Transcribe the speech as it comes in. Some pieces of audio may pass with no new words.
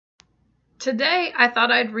Today, I thought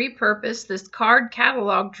I'd repurpose this card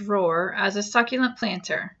catalog drawer as a succulent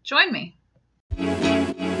planter. Join me.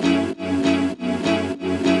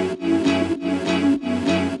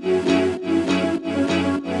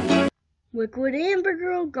 Liquid Amber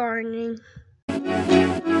Girl Gardening.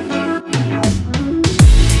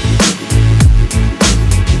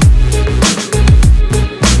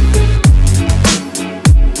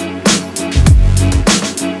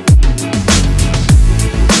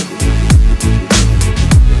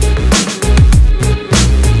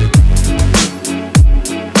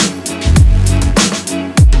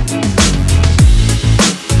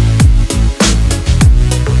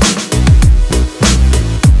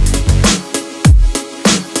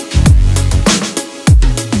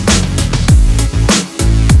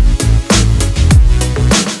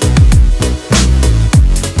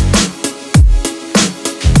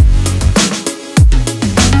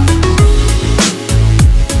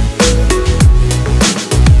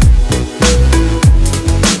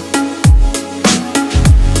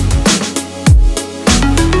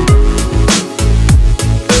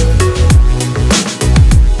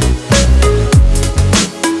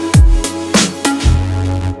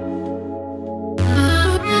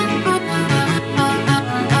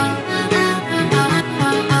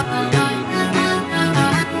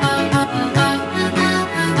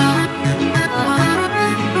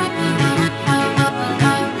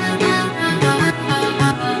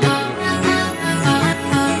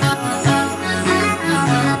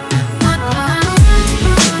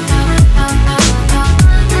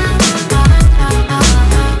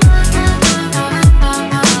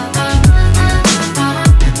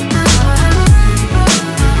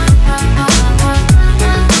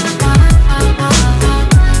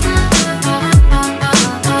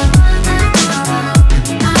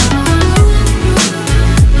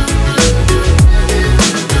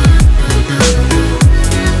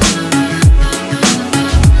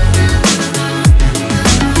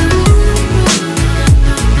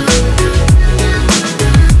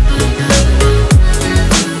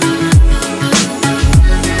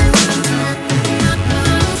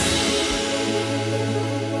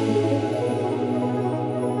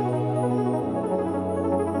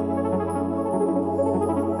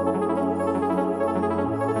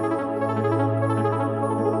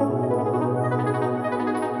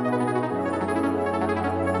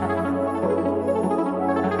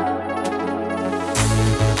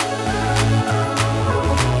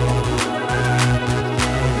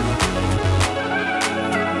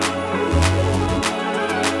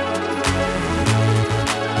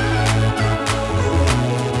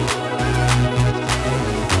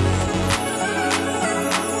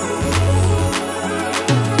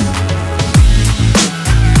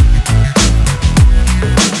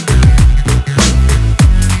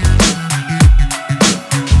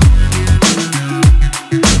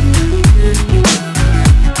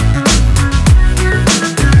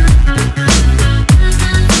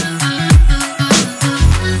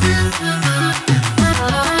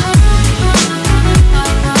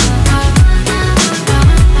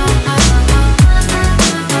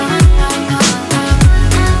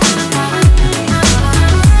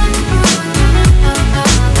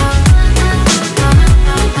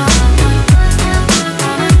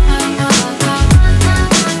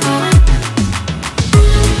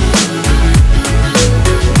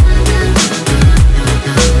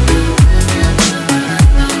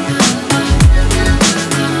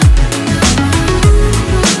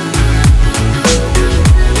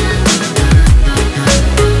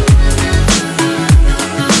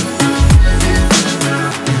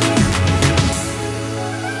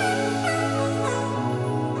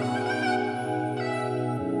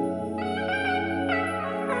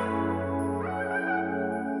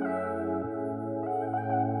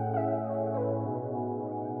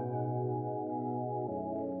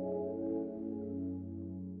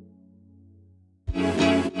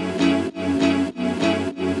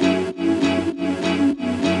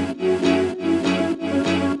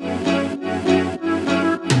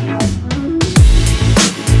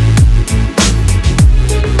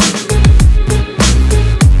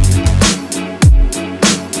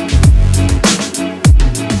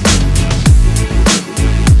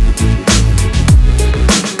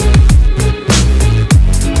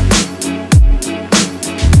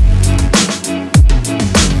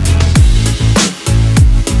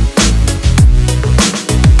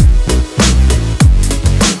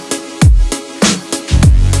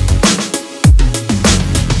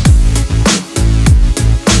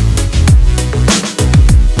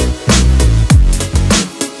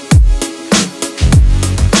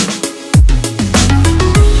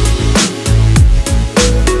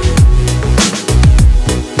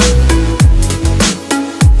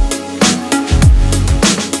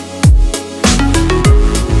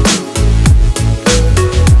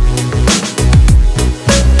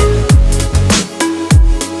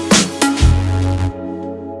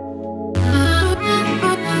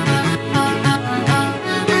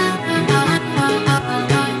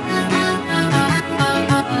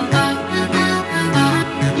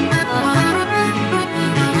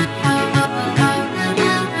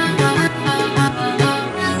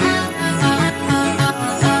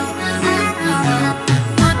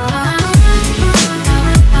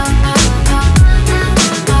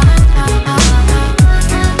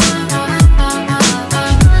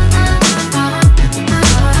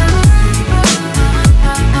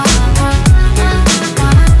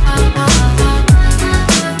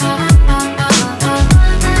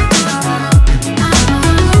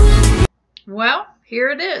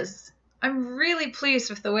 is. I'm really pleased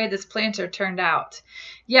with the way this planter turned out.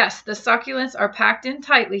 Yes, the succulents are packed in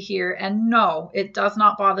tightly here, and no, it does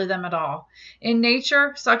not bother them at all. In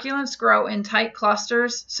nature, succulents grow in tight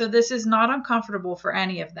clusters, so this is not uncomfortable for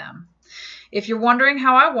any of them. If you're wondering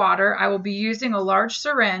how I water, I will be using a large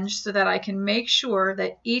syringe so that I can make sure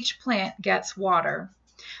that each plant gets water.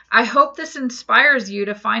 I hope this inspires you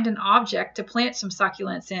to find an object to plant some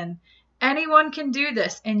succulents in. Anyone can do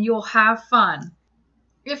this and you'll have fun.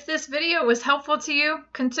 If this video was helpful to you,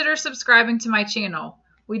 consider subscribing to my channel.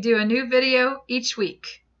 We do a new video each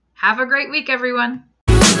week. Have a great week, everyone.